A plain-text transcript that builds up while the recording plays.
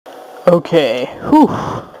Okay, whew.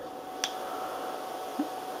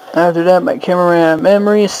 After that, my camera ran out of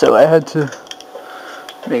memory, so I had to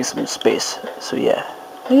make some space. So yeah,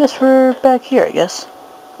 I guess we're back here, I guess.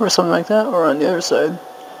 Or something like that, or on the other side.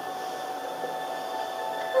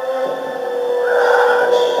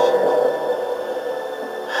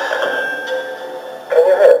 Can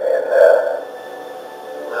you hear me in there?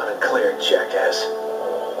 Loud and clear, jackass.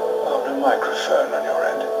 Oh, no microphone on your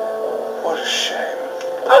end. What a shame.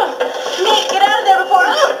 Nick, get out of there before...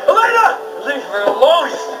 Elena! Leave her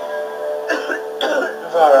alone!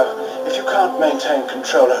 Navarro, if you can't maintain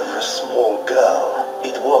control over a small girl,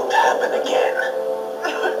 it won't happen again.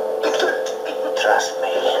 Trust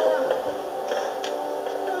me.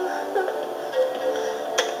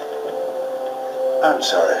 I'm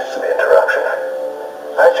sorry for the interruption.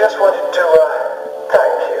 I just wanted to,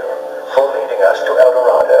 thank you for leading us to El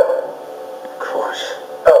Dorado. Of course.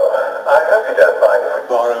 Oh, I hope you don't mind if we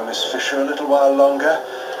borrow Miss Fisher a little while longer,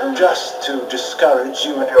 just to discourage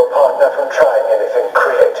you and your partner from trying anything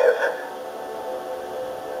creative.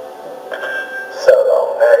 So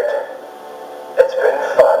long, Nate. It's been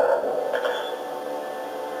fun.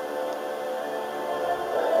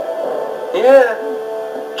 Yeah.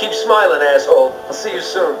 Keep smiling, asshole. I'll see you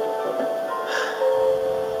soon.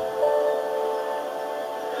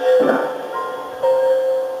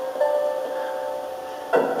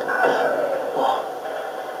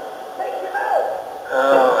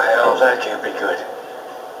 Oh, hell, that can't be good.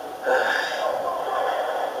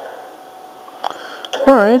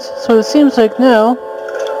 Alright, so it seems like now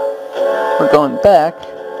we're going back.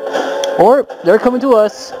 Or they're coming to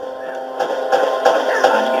us.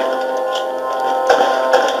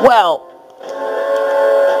 Wow.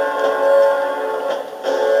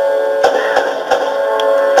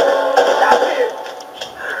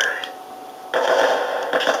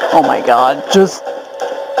 Oh my god, just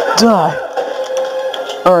die.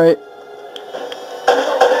 Alright.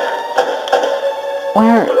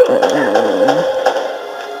 Where?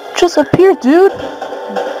 Just up here, dude.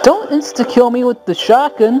 Don't insta-kill me with the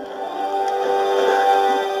shotgun.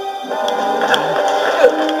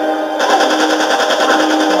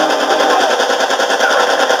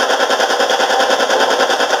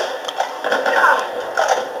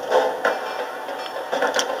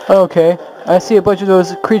 Okay, I see a bunch of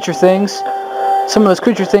those creature things. Some of those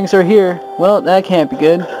creature things are here. Well, that can't be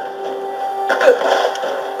good.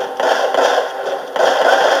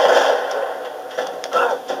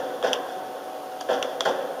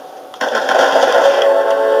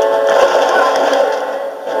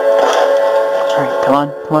 Alright, come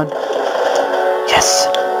on, come on. Yes!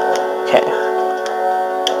 Okay.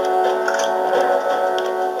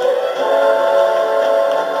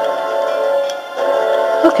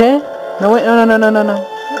 Okay. No, wait, no.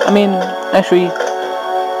 I mean, actually,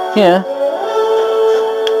 yeah.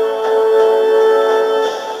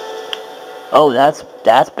 Oh, that's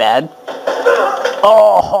bad.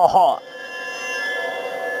 Oh, ha, ha.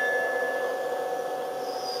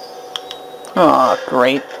 Oh,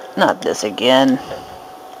 great. Not this again.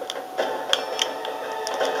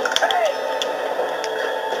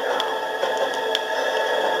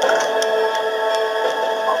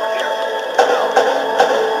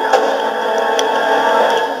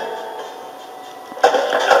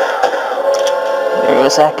 There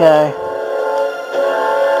goes that guy.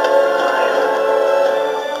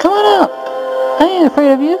 Come on out. I ain't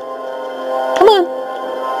afraid of you. Come on.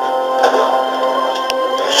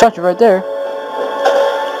 Shot you right there.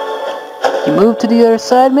 You moved to the other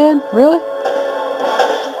side, man? Really?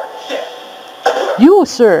 You,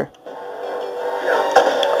 sir.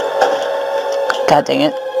 God dang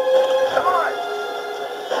it.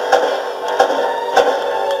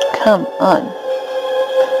 Come on.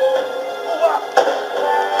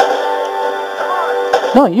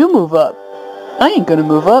 No, you move up. I ain't gonna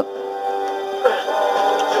move up.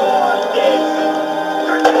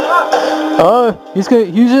 Oh, he's gonna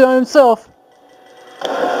use it on himself.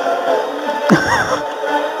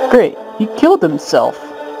 Great, he killed himself.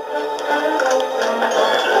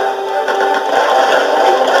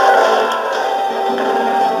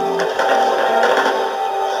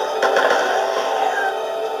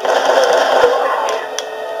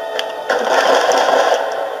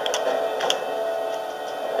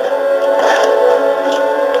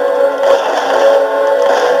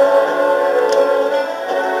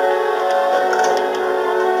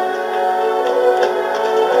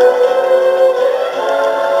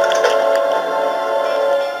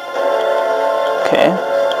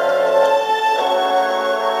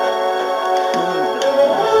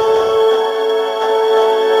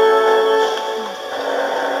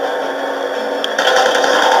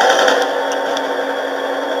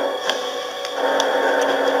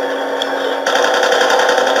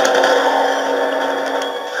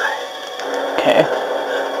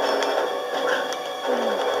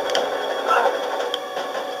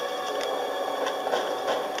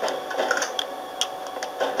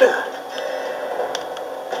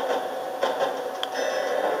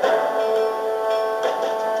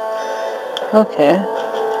 Okay.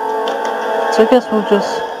 So I guess we'll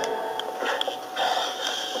just...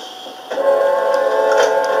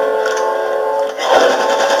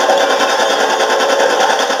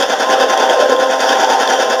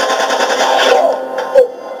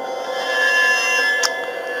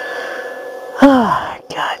 Ah,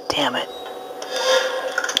 God damn it.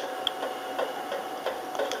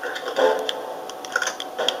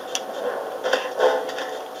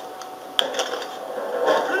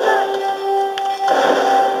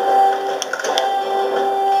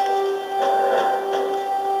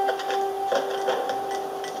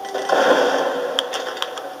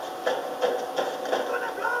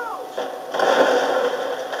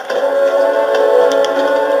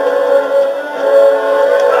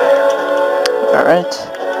 Alright.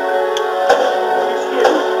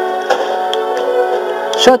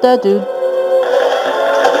 Shot that dude.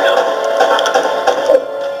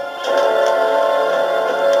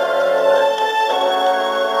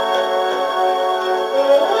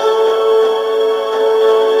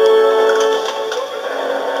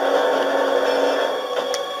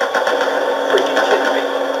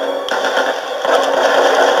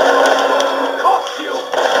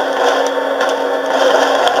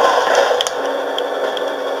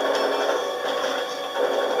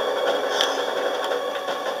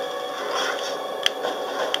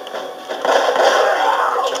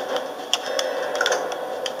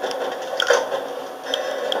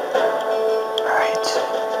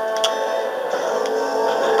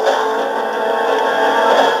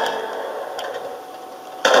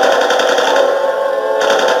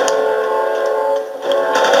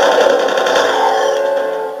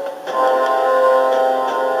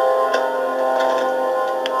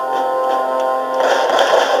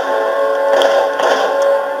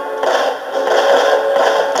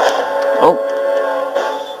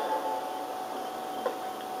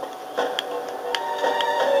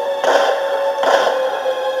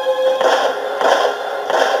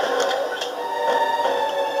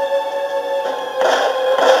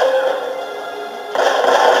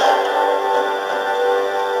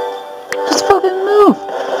 Just fucking move!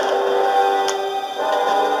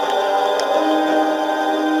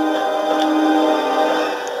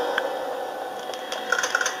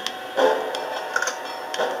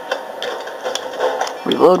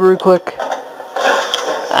 Reload real quick.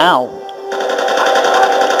 Ow.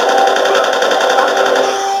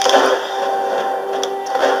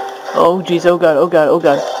 Oh jeez, oh god, oh god, oh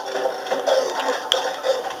god.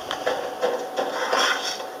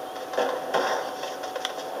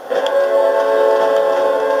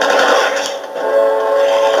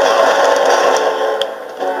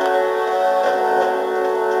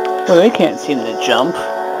 Well, they can't seem to jump.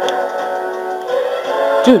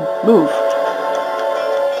 Dude, move.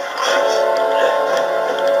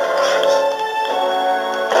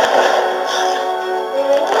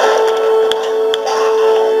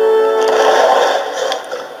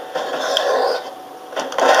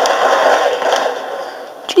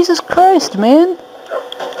 Jesus Christ, man.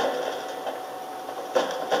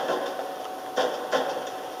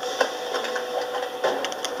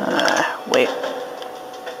 Wait.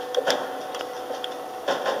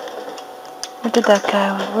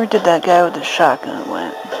 Where did that guy with the shotgun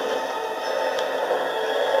went?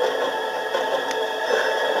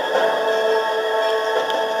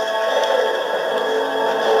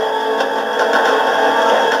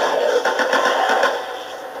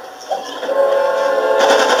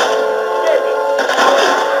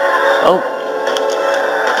 Oh.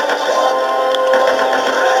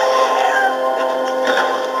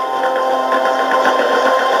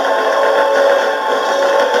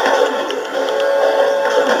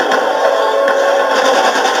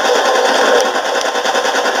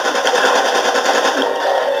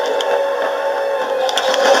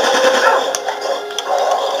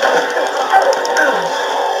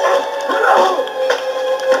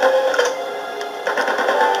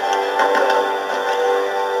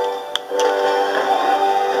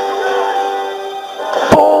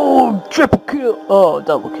 Triple kill! Oh,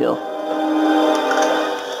 double kill.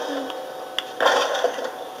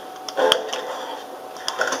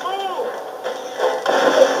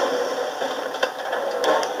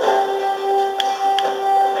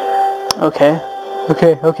 Okay.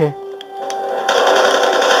 Okay.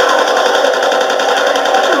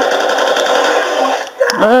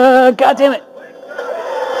 God damn it!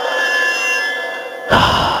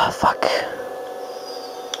 Fuck.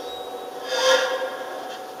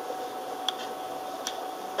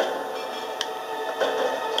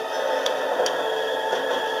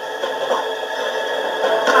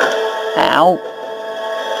 Ow.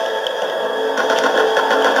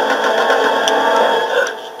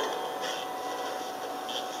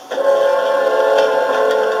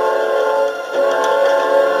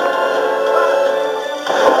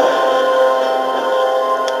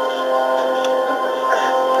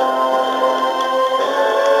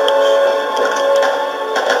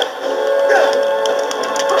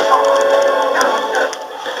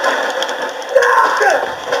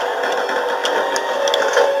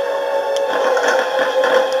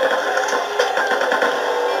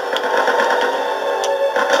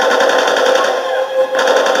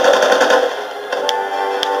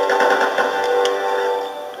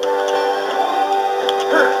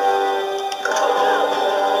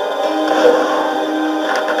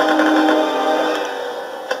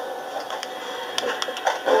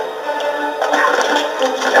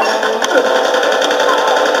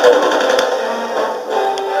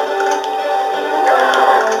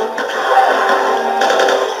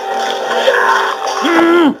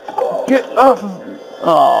 Get off of...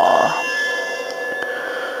 Aww.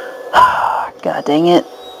 God dang it.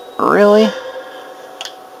 Really?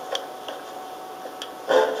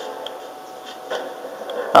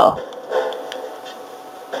 Oh.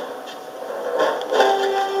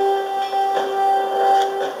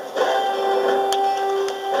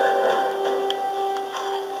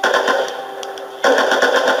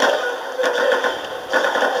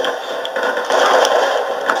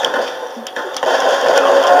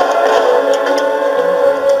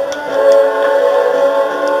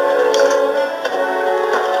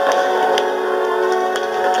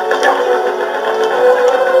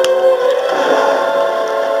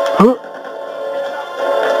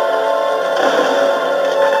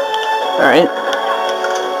 Alright.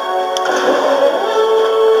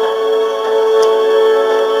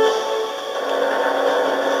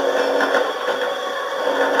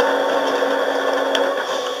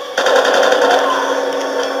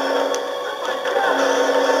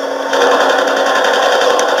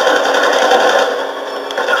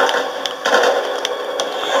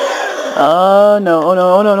 No, oh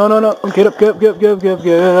no, oh no, no, no, no. Get up, get up, get up, get up, get up,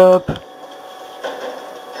 get up.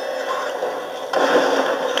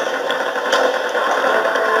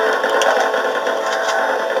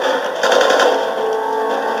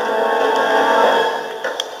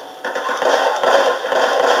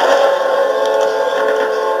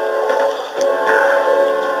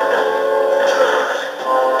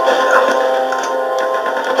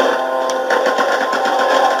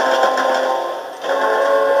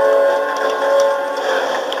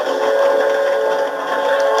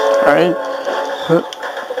 Alright.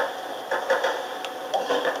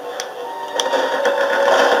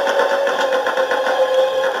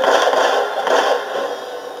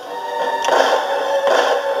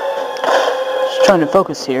 Just trying to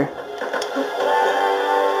focus here.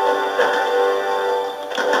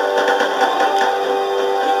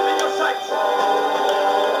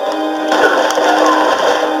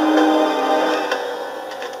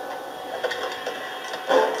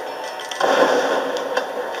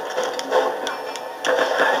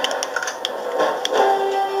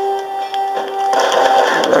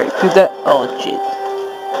 Alright, do that. Oh, shit.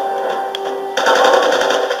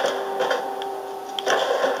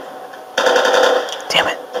 Damn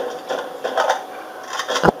it.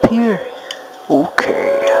 Up here.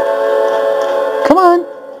 Okay. Come on.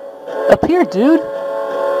 Up here, dude.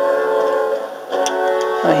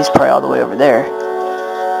 Oh, he's probably all the way over there.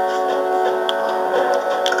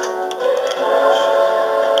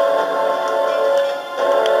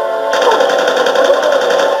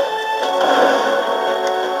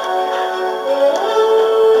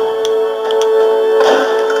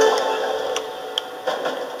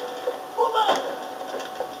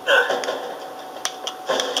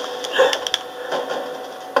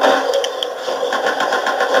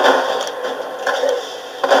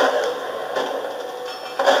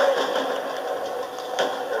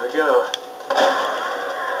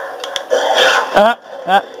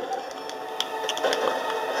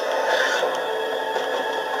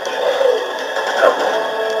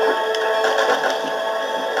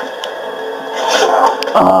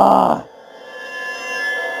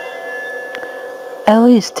 At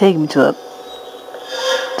least take me to a...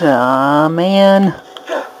 man.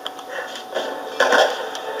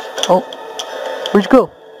 Oh. Where'd you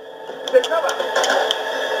go?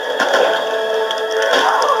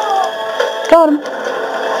 Got him.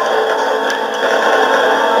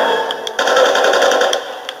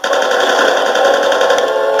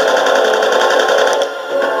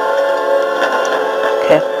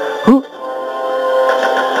 Okay. Who?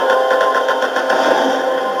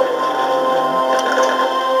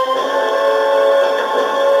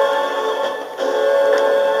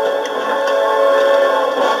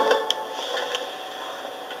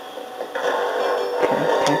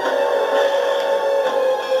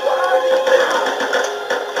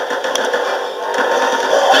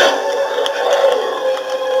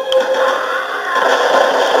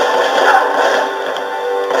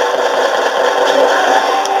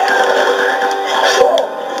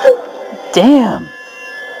 Damn.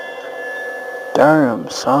 Damn,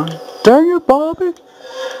 son. Dang it, Bobby.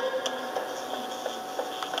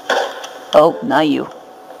 Oh, not you.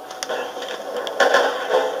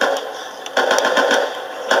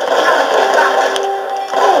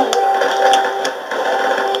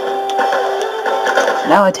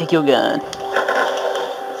 Now I take your gun.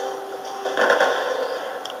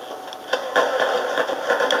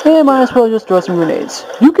 And might as well just throw some grenades.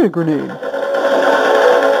 You get a grenade.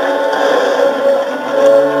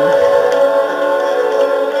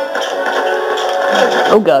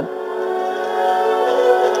 Oh god.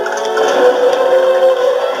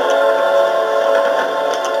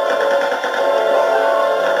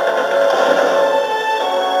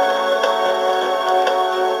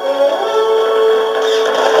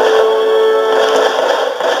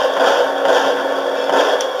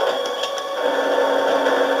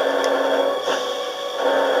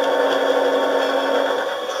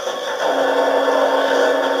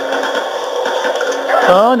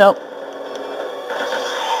 Oh no.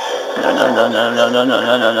 No, no, no, no, no, no,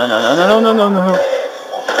 no, no, no, no, no, no, no, no, no.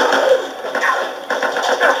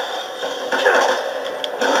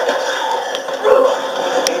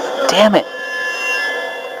 Damn it.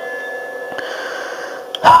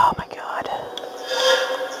 Oh my god.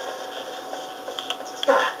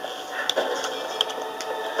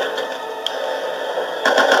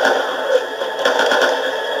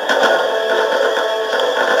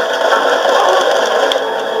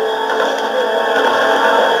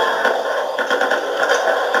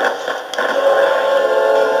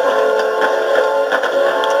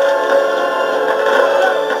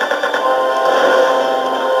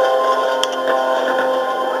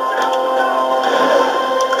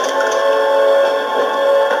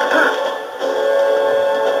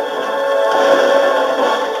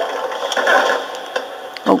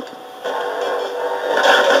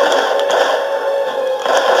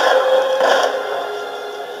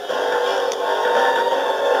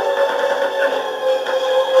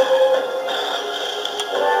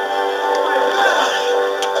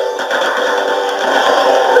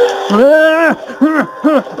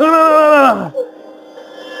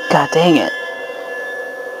 God dang it.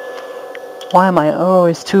 Why am I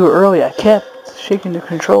always too early? I kept shaking the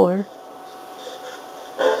controller.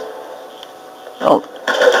 Oh.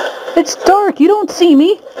 It's dark, you don't see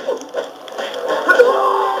me.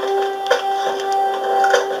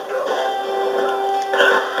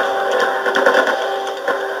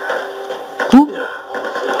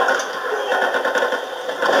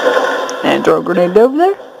 And throw a grenade over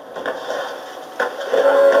there.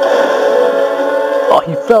 Oh,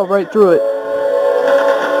 he fell right through it.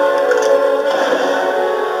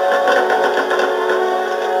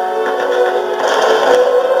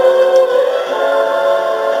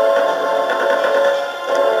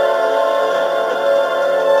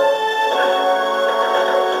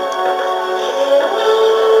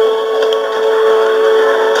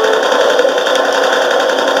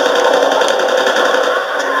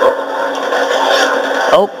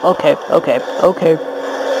 Oh, okay, okay, okay.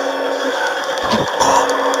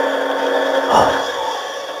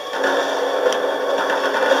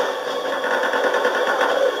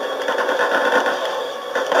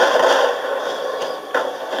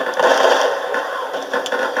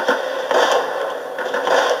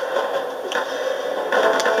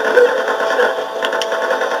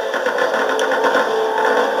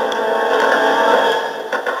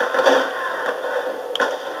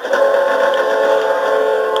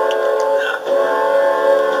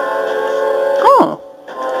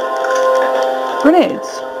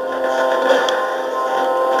 Grenades.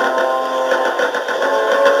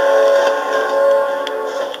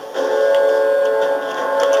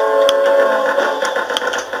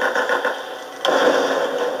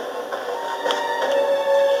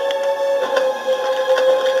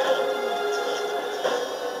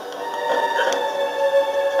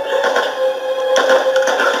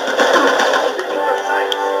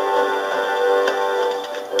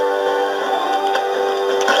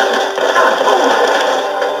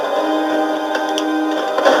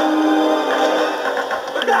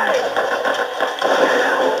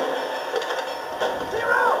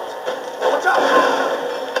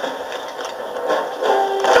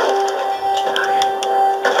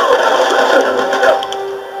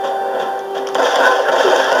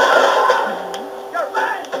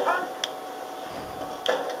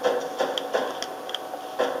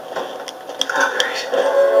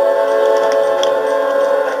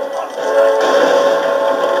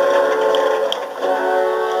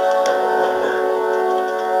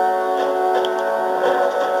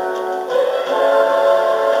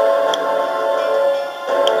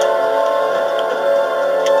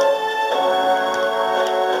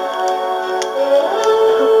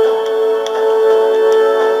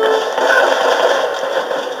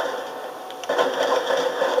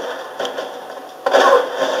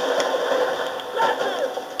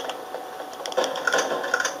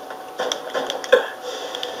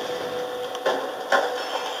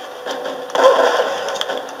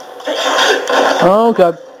 Oh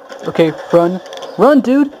god. Okay, run. Run,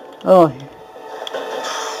 dude! Oh.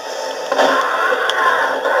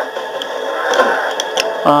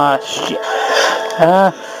 Ah, shit.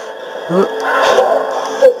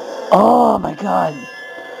 Oh my god.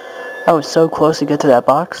 I was so close to get to that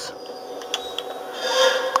box.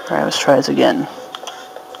 Alright, let's try this again.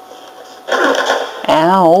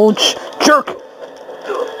 Ouch! Jerk!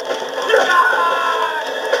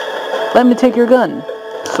 Let me take your gun,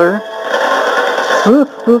 sir.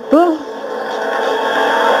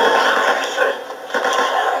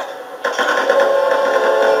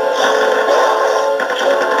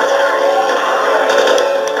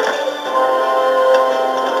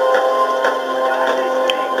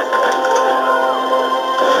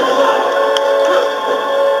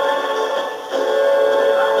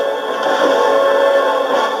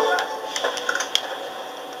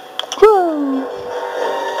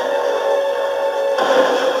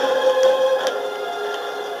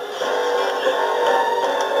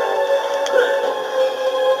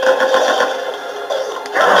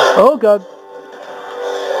 Oh god.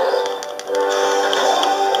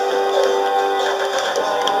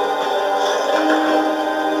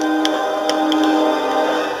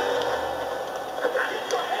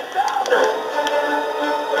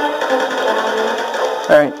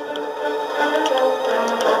 Alright.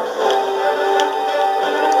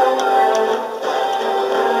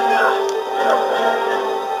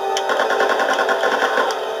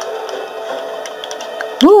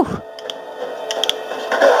 Woo!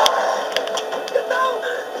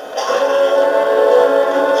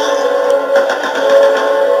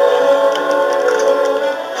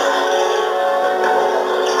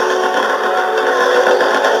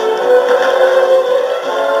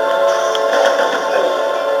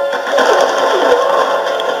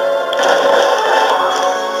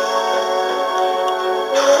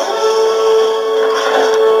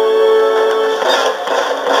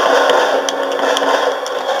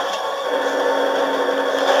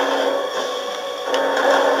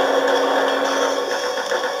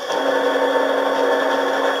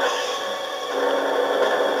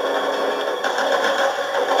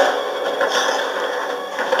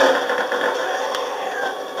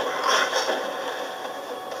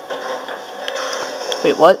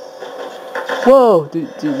 Wait, what? Whoa! Did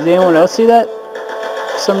anyone else see that?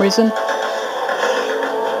 For some reason?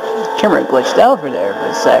 The camera glitched out for there for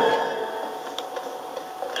a sec.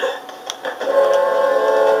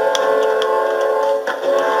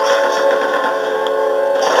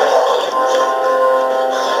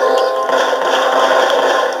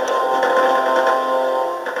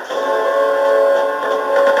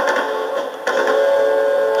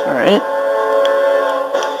 Alright.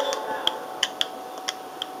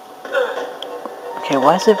 Okay,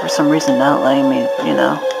 why is it for some reason not letting me, you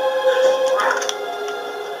know?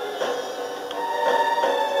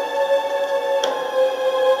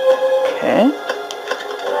 Okay.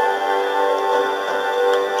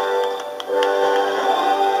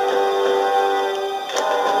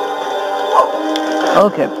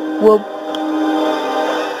 Okay, well...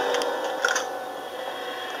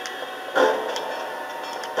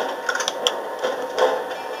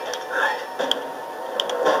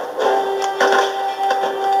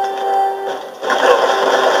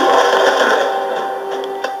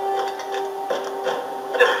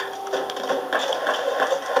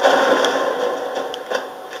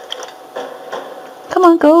 Come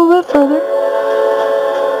on, go a bit further.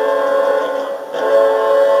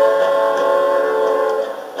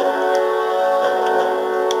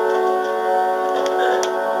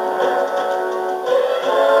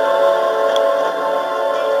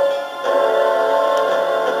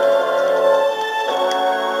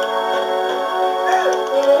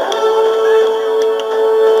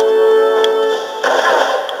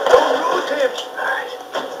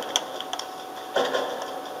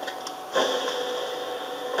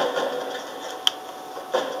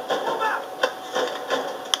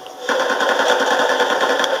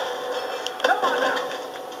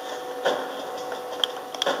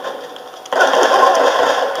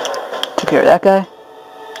 Took care of that guy.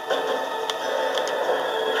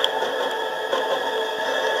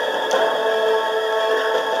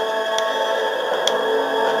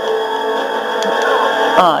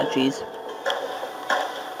 Ah, jeez.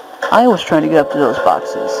 I was trying to get up to those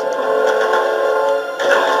boxes.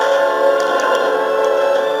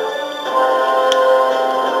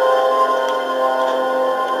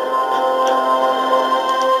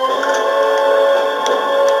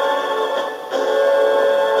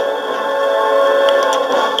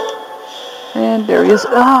 And there he is.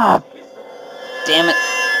 Ah! Damn it.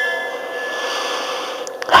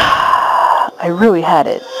 I really had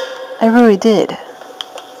it. I really did.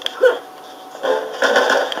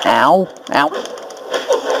 Ow. Ow.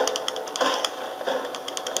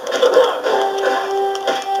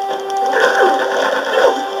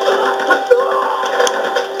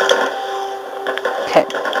 Okay.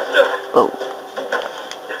 Oh.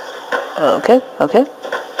 Okay, okay.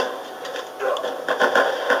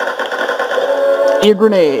 Eat a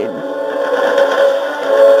grenade.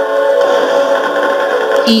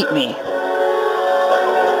 Eat me.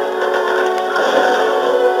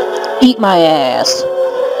 Eat my ass.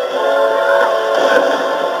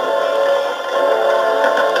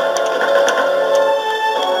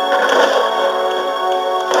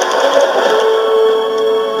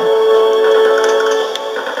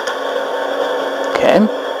 Okay.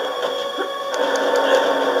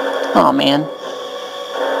 Oh man.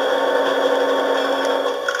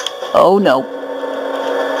 Oh no.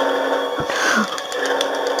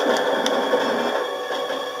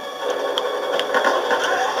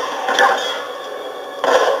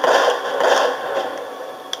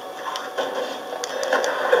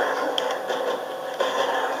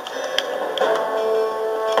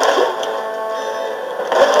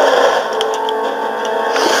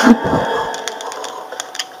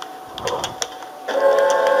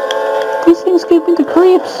 These things give me the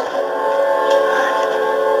creeps.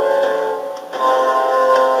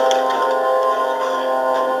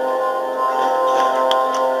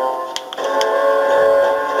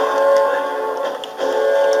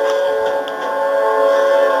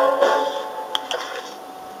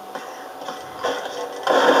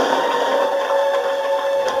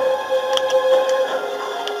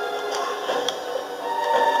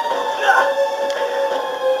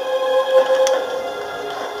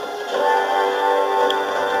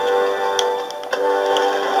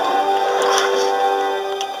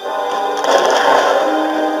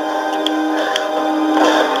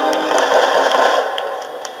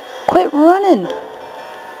 Quit running!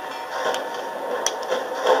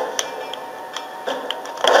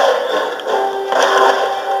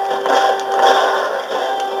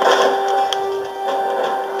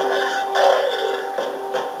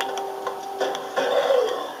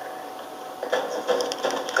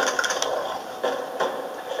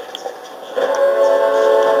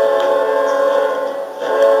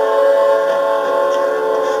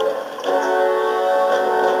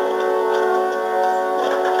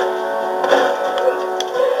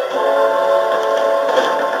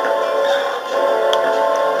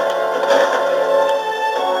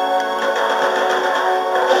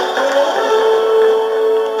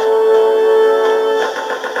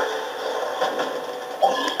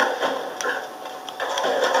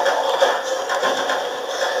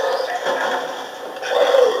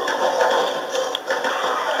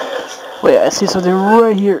 Wait, I see something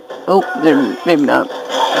right here. Oh, there, maybe not.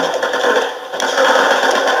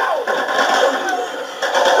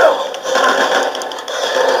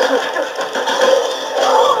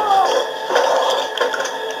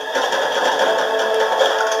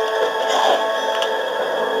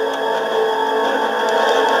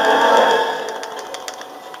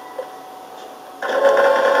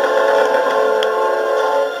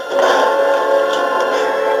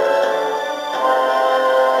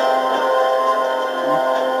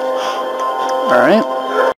 Alright.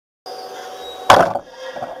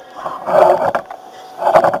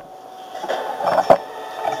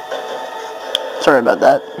 Sorry about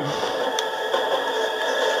that.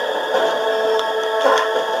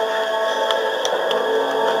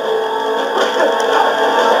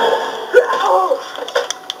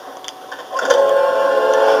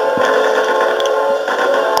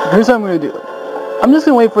 Here's what I'm gonna do. I'm just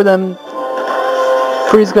gonna wait for them,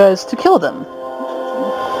 for these guys to kill them.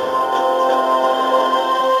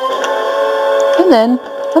 And then,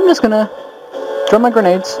 I'm just gonna throw my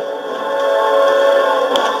grenades.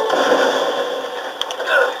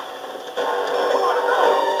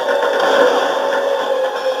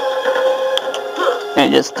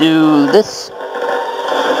 And just do this.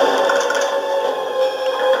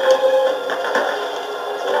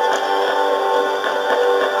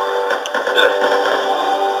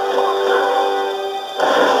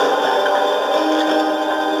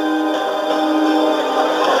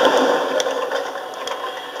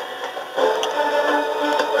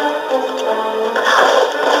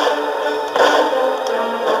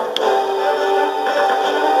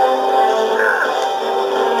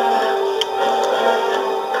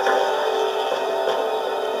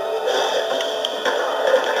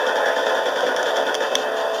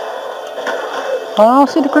 I don't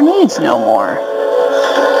see the grenades no more.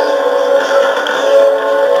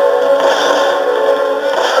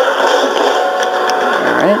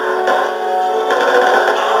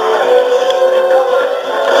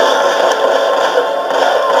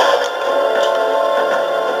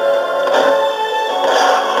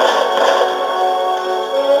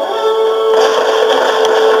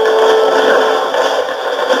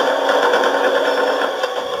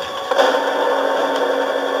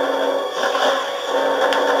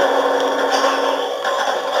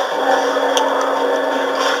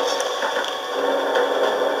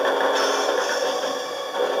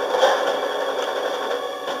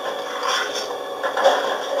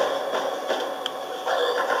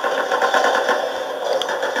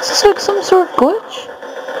 Looks like some sort of glitch.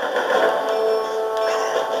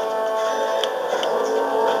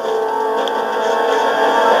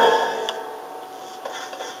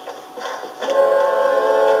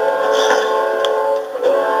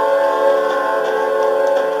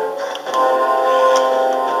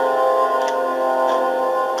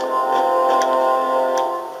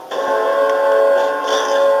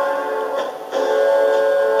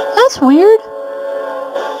 That's weird.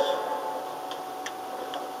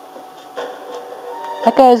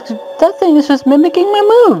 That thing is just mimicking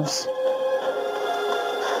my moves.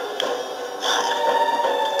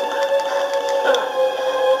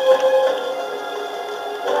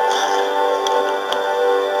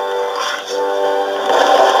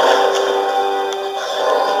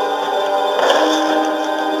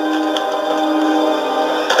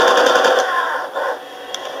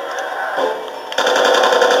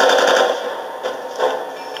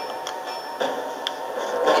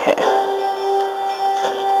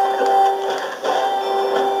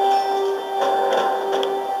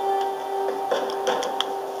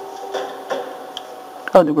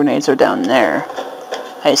 Oh, the grenades are down there.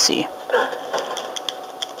 I see.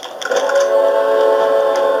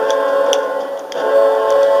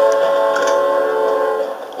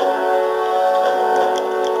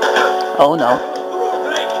 Oh no.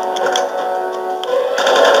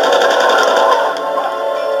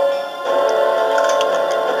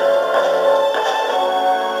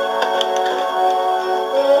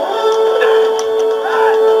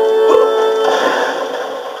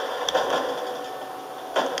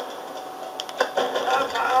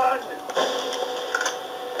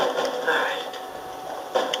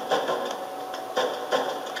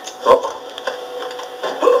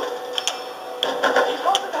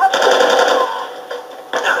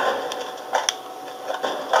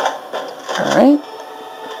 Alright.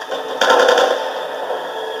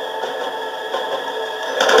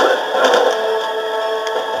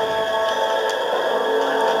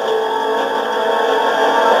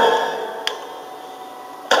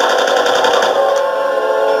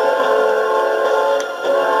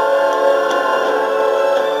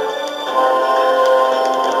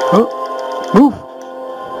 Oh, move.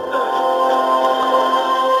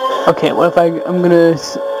 Okay, what if I'm gonna...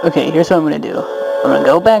 Okay, here's what I'm gonna do. I'm gonna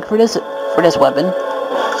go back for this weapon.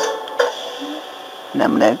 And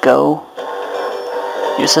I'm gonna go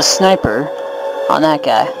use a sniper on that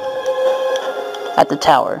guy at the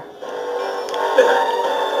tower.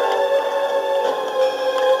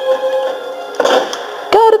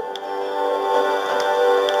 Got it!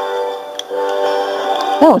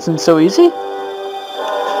 That wasn't so easy.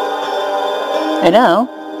 And now,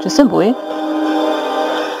 just simply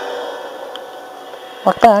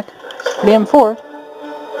walk back to the M4,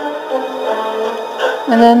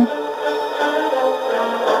 and then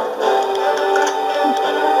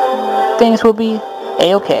things will be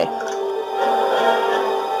a-okay.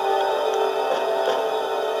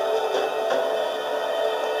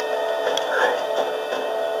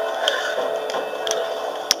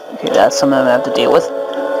 Okay, that's something I'm gonna have to deal with.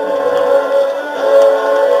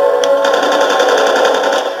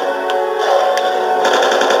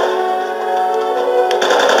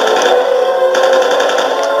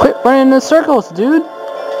 Quit running in circles, dude!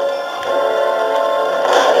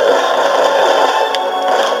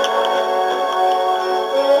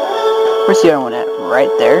 Where's the other one at? Right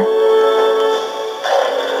there.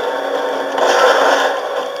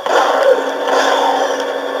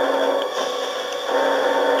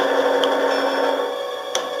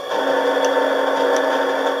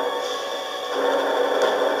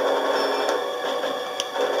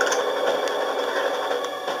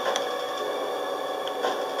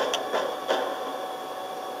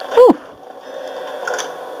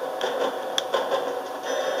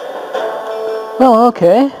 Well,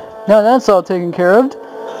 okay. Now that's all taken care of.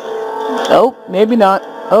 Oh, maybe not.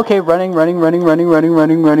 Okay, running. Run.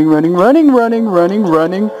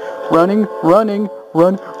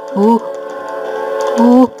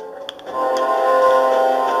 Ooh.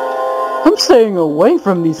 I'm staying away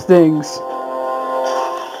from these things.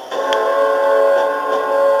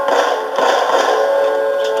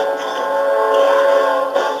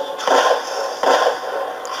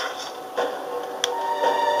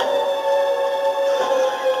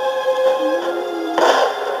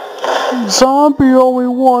 Zombie only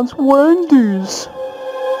wants Wendy's.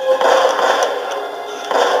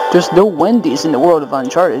 There's no Wendy's in the world of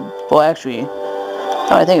Uncharted. Well, actually,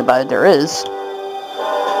 now I think about it, there is.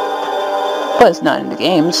 But it's not in the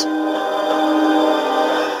games.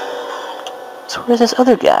 So where's this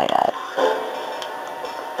other guy at?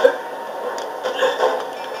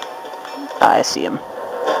 I see him.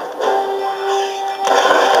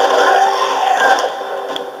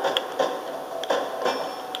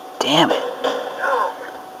 damn it.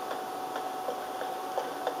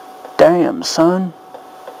 Damn, son.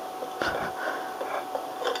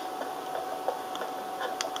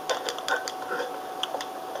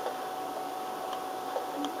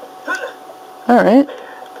 Alright.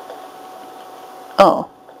 Oh,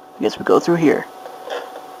 I guess we go through here.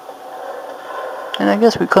 And I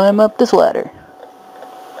guess we climb up this ladder.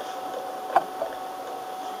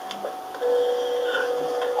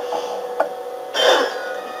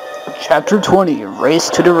 Chapter 20, Race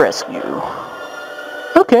to the Rescue.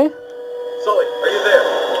 Okay. Sully, are you there?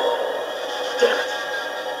 Damn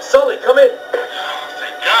it. Sully, come in.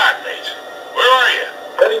 Thank God, mate. Where are you?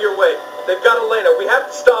 Heading your way. They've got Elena. We have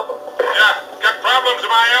to stop them. Yeah, got problems of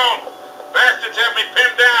my own. Bastards have me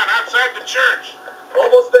pinned down outside the church.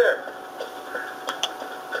 Almost there.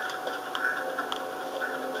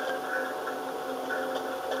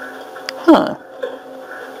 Huh.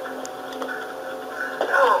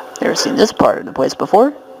 Never seen this part of the place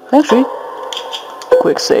before. Actually,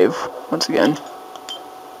 quick save once again.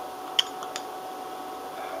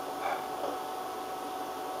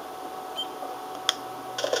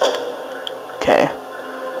 Okay.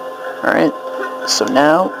 Alright. So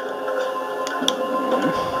now...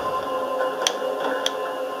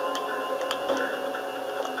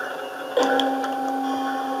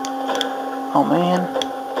 Oh man.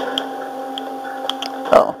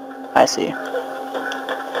 Oh, I see.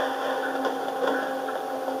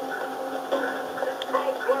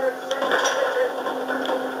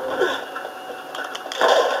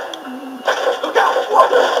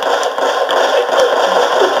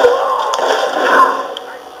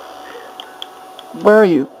 Where are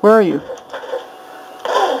you? Where are you?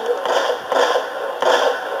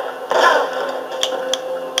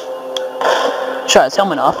 Shot his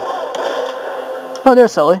helmet off. Oh,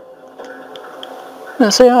 there's Sully. I'm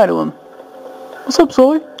gonna say hi to him. What's up,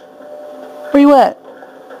 Sully? Where you at?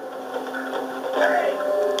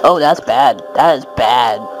 Oh, that's bad. That is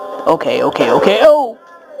bad. Okay, okay, okay. Oh!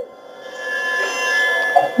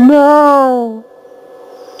 No!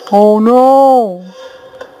 Oh no!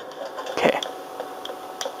 Okay.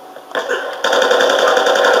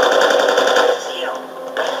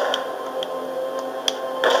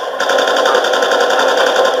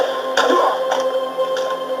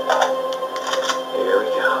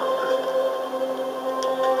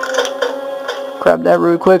 Grab that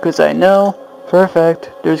really quick because I know perfect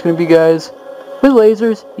there's going to be guys with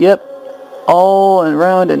lasers, yep, all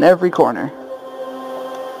around in every corner.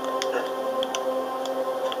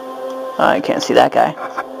 I can't see that guy.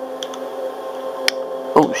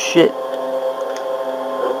 Oh shit.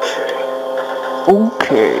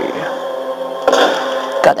 Okay.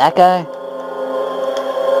 Got that guy.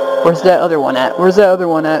 Where's that other one at? Where's that other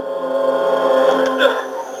one at?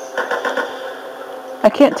 I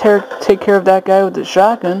can't take care of that guy with the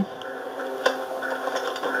shotgun.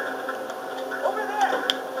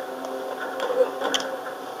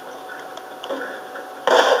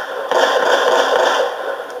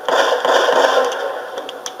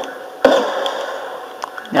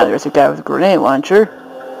 Now there's a guy with a grenade launcher.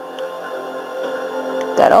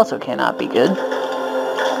 That also cannot be good.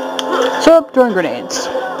 So, throwing grenades.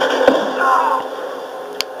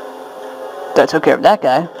 That took care of that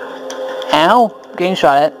guy. Ow! Getting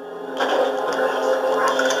shot at.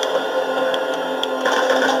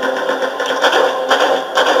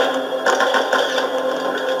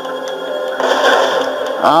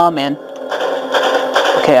 Oh man.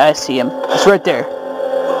 Okay, I see him. It's right there.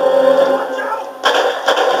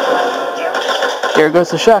 There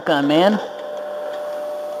goes the shotgun, man.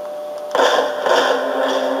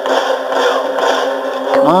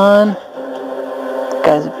 Come on.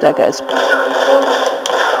 That guy's...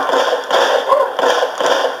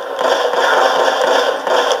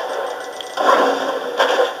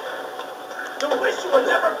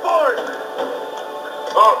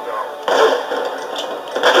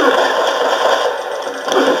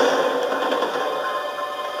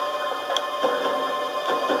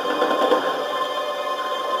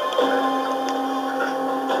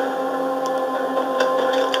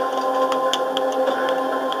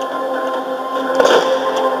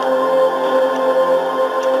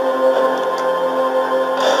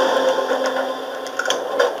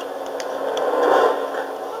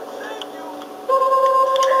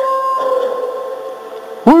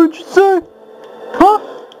 What did you say? Huh?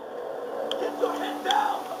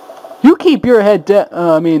 You keep your head down.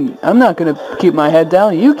 I mean, I'm not gonna keep my head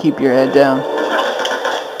down. You keep your head down.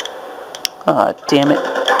 Aw, damn it.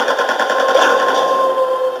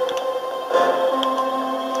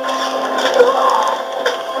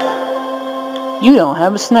 You don't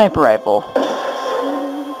have a sniper rifle.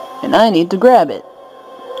 And And I need to grab it.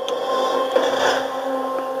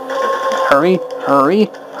 Hurry, hurry,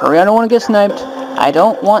 hurry, I don't want to get sniped. I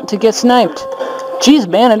don't want to get sniped. Jeez,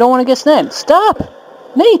 man, I don't want to get sniped. Stop!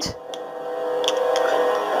 Nate!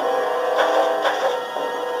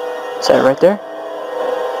 Is that right there?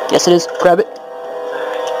 Yes, it is. Grab it.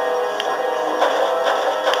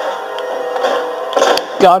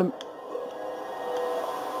 Got him.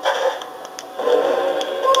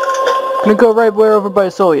 I'm gonna go right where over by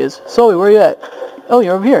Sully is. Sully, where you at? Oh,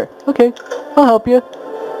 you're over here. Okay, I'll help you.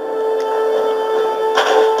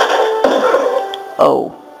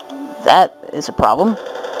 Oh, that is a problem.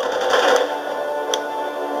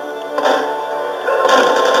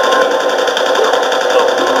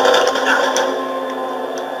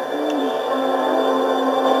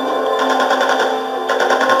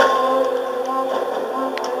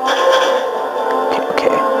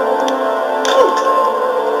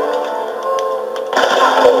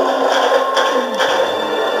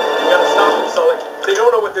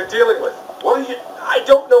 Dealing with. What are you... I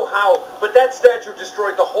don't know how, but that statue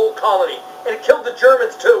destroyed the whole colony, and it killed the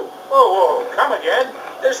Germans too. Whoa, whoa, come again?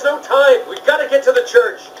 There's no time. We've got to get to the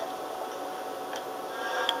church.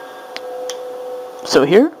 So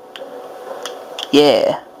here?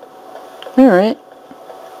 Yeah. Alright.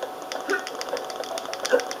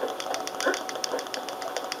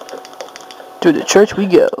 To the church we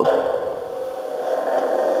go.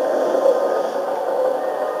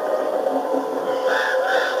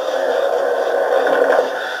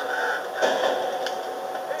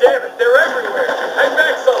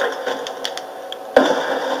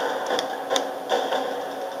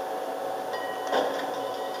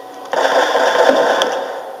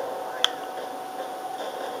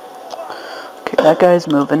 That guy's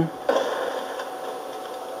moving.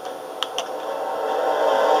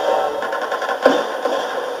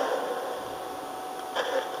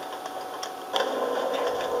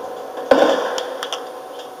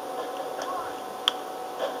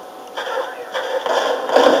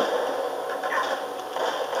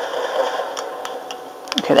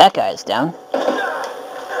 Okay, that guy's down.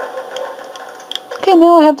 Okay,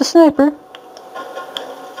 now I have the sniper.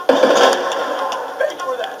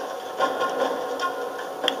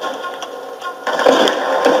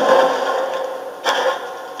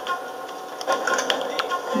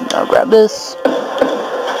 I'll grab this.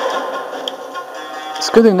 It's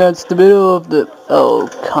a good thing that's the middle of the... Oh,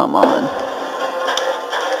 come on.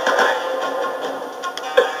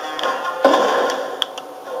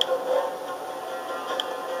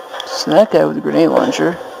 So that guy with the grenade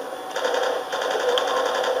launcher.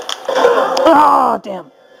 Ah,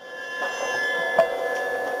 damn.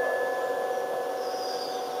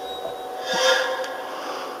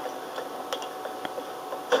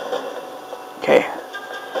 Okay.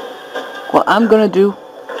 What I'm gonna do,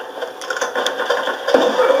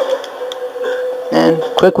 and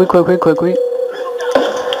quickly,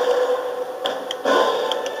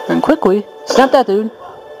 and quickly, snap that dude,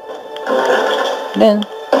 and then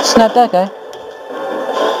snap that guy,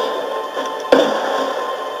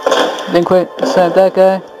 then quick, snap that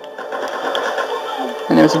guy,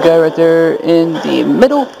 and there's a guy right there in the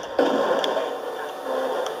middle.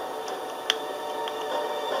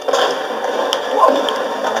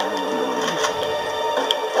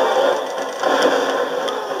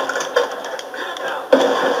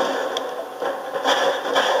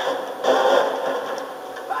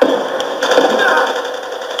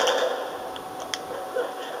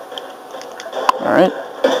 Alright.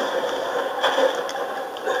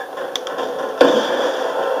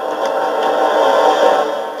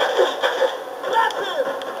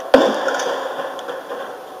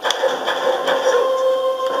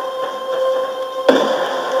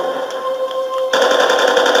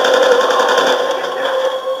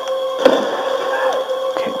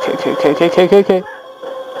 Okay.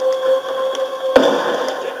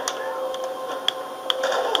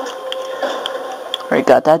 Alright,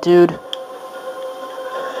 got that dude.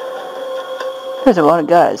 There's a lot of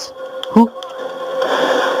guys. Who?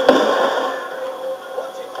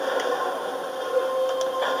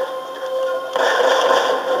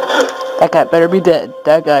 That guy better be dead.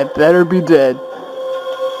 That guy better be dead.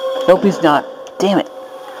 Nope, he's not. Damn it.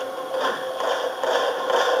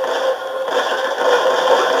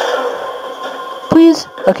 Please?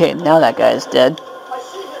 Okay, now that guy is dead.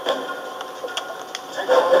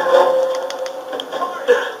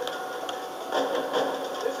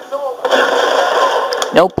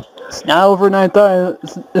 Nope. It's not over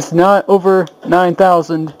 9,000. It's not over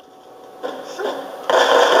 9,000.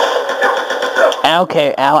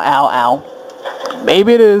 Okay, ow.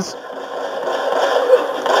 Maybe it is.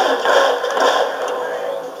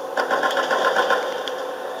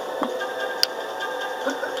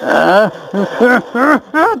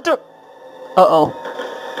 Uh-oh.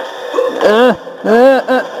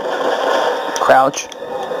 Crouch.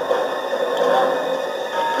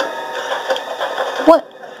 What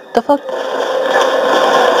the fuck?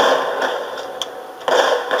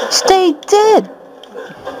 Stay dead!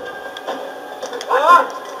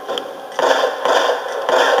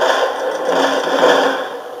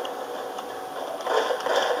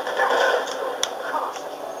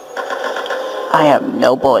 I have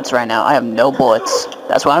no bullets right now. I have no bullets.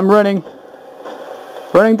 That's why I'm running.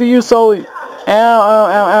 Running to you, Sully. Ow, ow,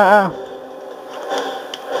 ow, ow, ow.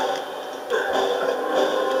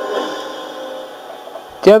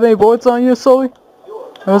 Do you have any bullets on you, Sully?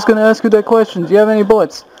 I was gonna ask you that question. Do you have any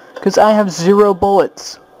bullets? Because I have 0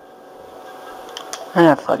 bullets.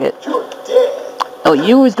 Ah, fuck it. You're dead. Oh,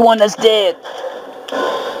 you was the one that's dead.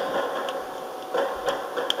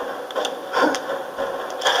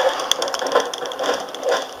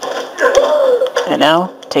 And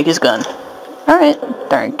now, take his gun. Alright,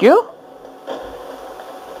 thank you.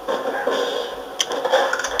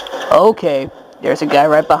 Okay, there's a guy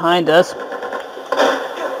right behind us.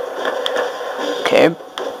 Okay.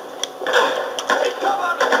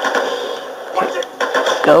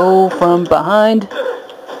 Go from behind.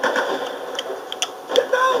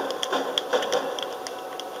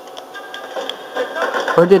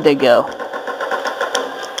 Where did they go?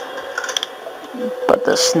 But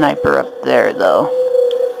the sniper up there, though.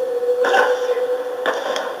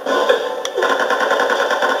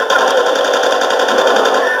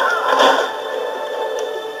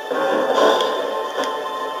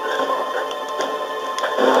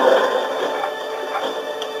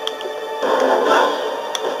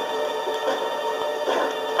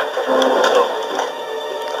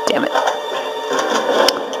 Damn it.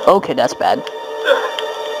 Okay, that's bad.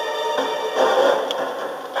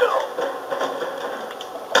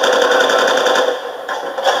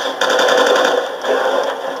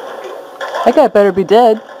 That guy better be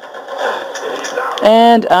dead.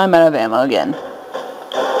 And I'm out of ammo again.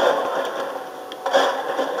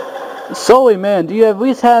 Sully, man, do you at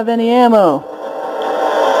least have any ammo?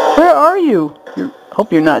 Where are you?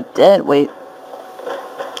 Hope you're not dead. Wait.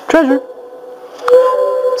 Treasure.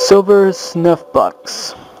 Silver snuff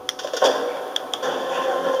box.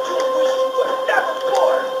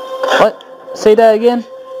 What? Say that again?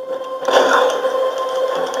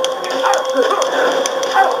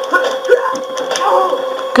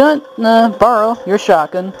 Gun, borrow your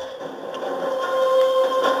shotgun.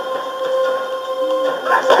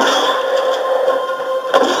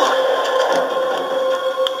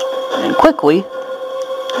 And quickly,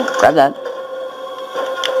 grab that.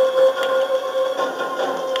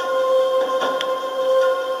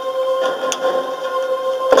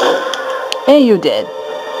 And you did.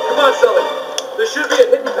 Come on, Sully. There should be a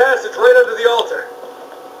hidden passage right under the altar.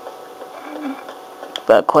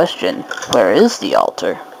 But question, where is the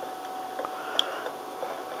altar?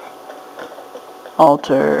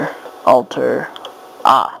 Altar.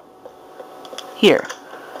 Ah. Here.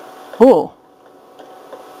 Whoa.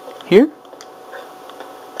 Here?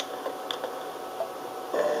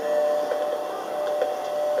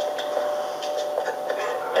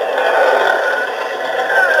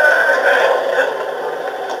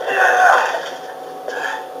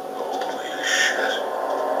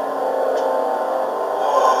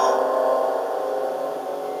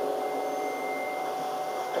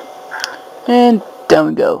 And down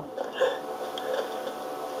we go.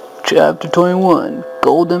 Chapter 21,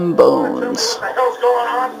 Golden Bones. What the hell's going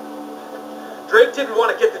on? Drake didn't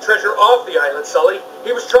want to get the treasure off the island, Sully.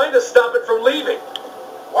 He was trying to stop it from leaving.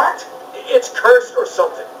 What? It's cursed or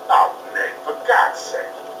something. Oh, Nick, for God's sake.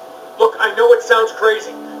 Look, I know it sounds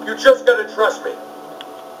crazy. You just gotta trust me.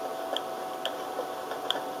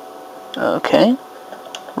 Okay.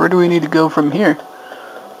 Where do we need to go from here?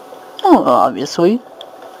 Oh, obviously.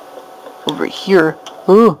 Over here.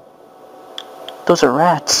 Ooh. Those are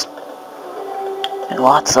rats. And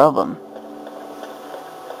lots of them.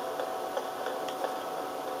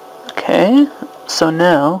 Okay. So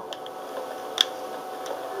now.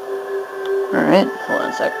 Alright. Hold on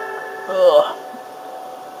a sec. Ugh.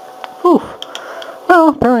 Whew. Well,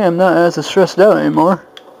 apparently I'm not as stressed out anymore.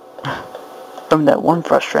 From that one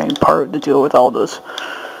frustrating part to deal with all those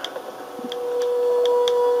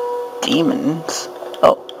demons.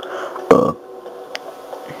 Oh.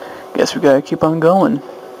 Guess we gotta keep on going.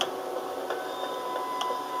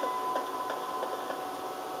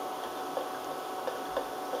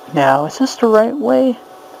 Now, is this the right way?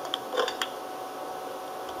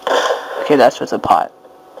 Okay, that's just a pot.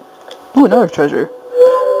 Ooh, another treasure.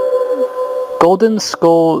 Golden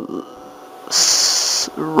skull...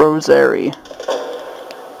 rosary.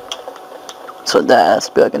 So that has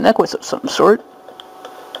to be like a necklace of some sort.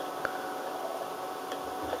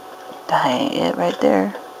 That ain't it right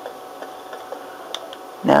there.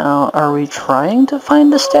 Now, are we trying to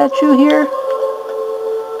find the statue here?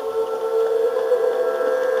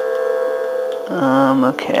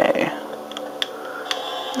 Okay.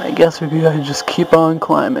 I guess we gotta just keep on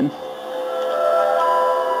climbing.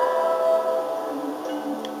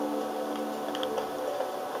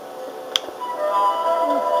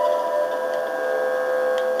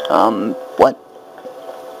 What?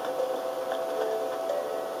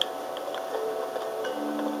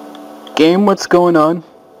 Game, what's going on?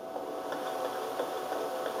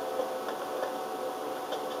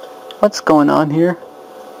 What's going on here?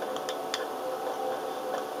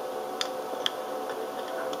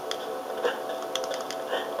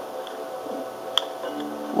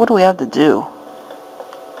 What do we have to do?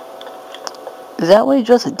 Is that way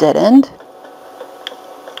just a dead end?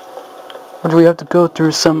 Or do we have to go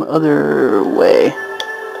through some other way?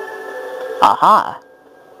 Aha!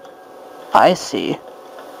 I see.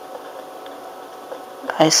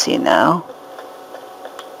 I see now.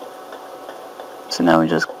 So now we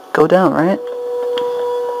just go down, right?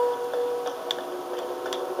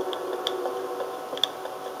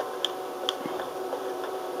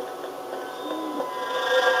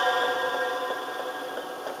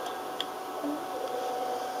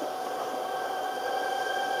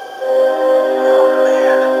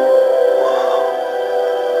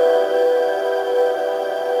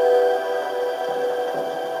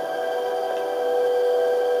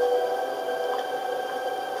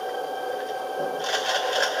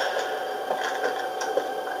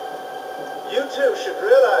 You two should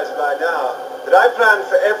realize by now that I plan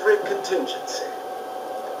for every contingency.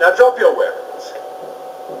 Now drop your weapons.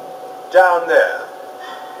 Down there.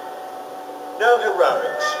 No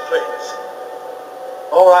heroics, please.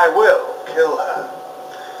 Or I will kill her.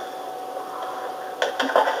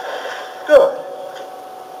 Good.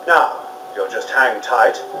 Now, you'll just hang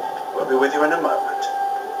tight. We'll be with you in a moment.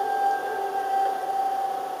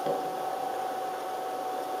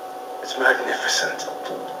 It's magnificent.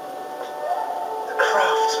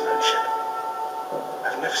 Craftsmanship.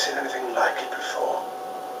 I've never seen anything like it before.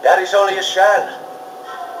 That is only a shell.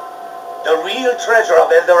 The real treasure of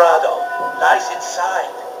El Dorado lies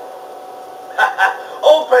inside.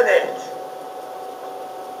 Open it!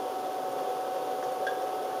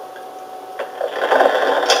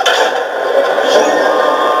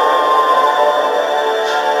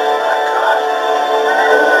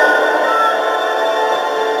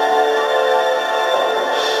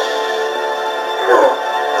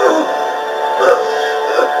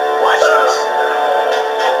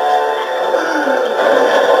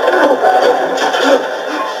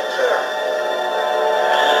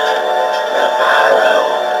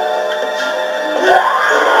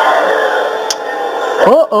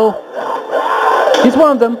 Uh-oh. He's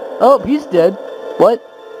one of them. Oh, he's dead. What?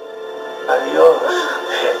 Adios,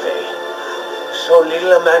 Pepe. So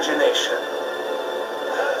little imagination.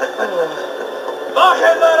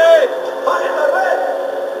 Bajen la red! Bajen la red!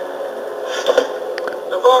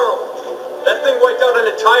 Navarro, that thing wiped out an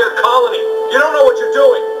entire colony. You don't know what you're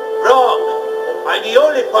doing. Wrong. I'm the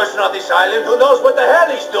only person on this island who knows what the hell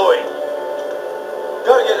he's doing.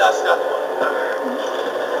 Don't you lost that one.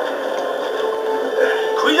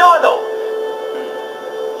 Cuidado!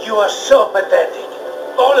 You are so pathetic.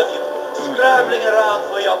 All of you, scrambling around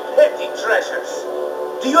for your petty treasures.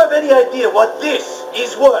 Do you have any idea what this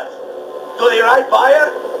is worth? To the right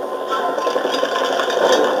buyer?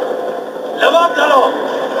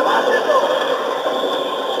 Levántalo!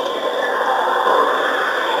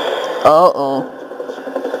 Uh-oh.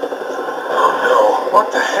 Oh no,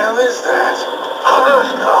 what the hell is that?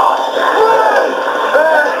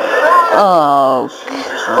 Oh,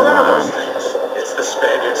 What are those things? It's the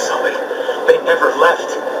Spaniards, Sully. They never left.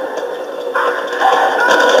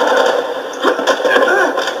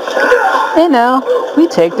 hey now, we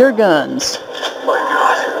take their guns. My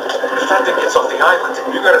God. If that thing gets off the island,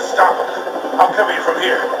 you gotta stop him. I'll cover you from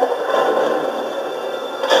here.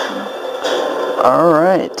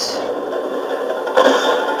 Alright.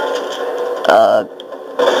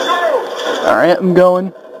 Alright, I'm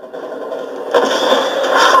going.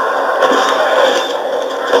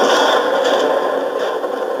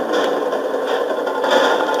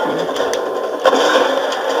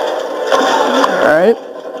 Alright.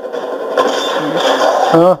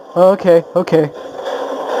 Oh, okay.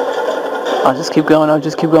 I'll just keep going, I'll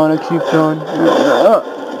keep going.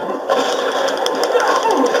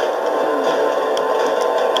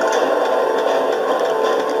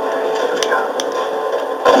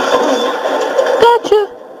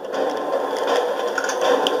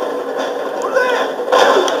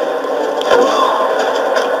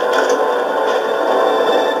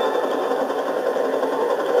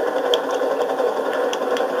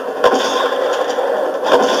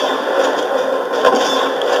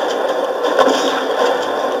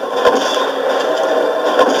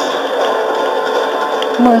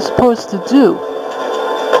 am I supposed to do?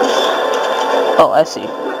 Oh, I see.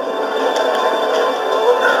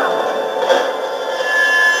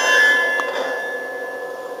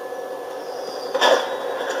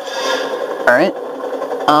 Alright.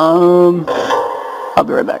 I'll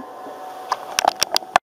be right back.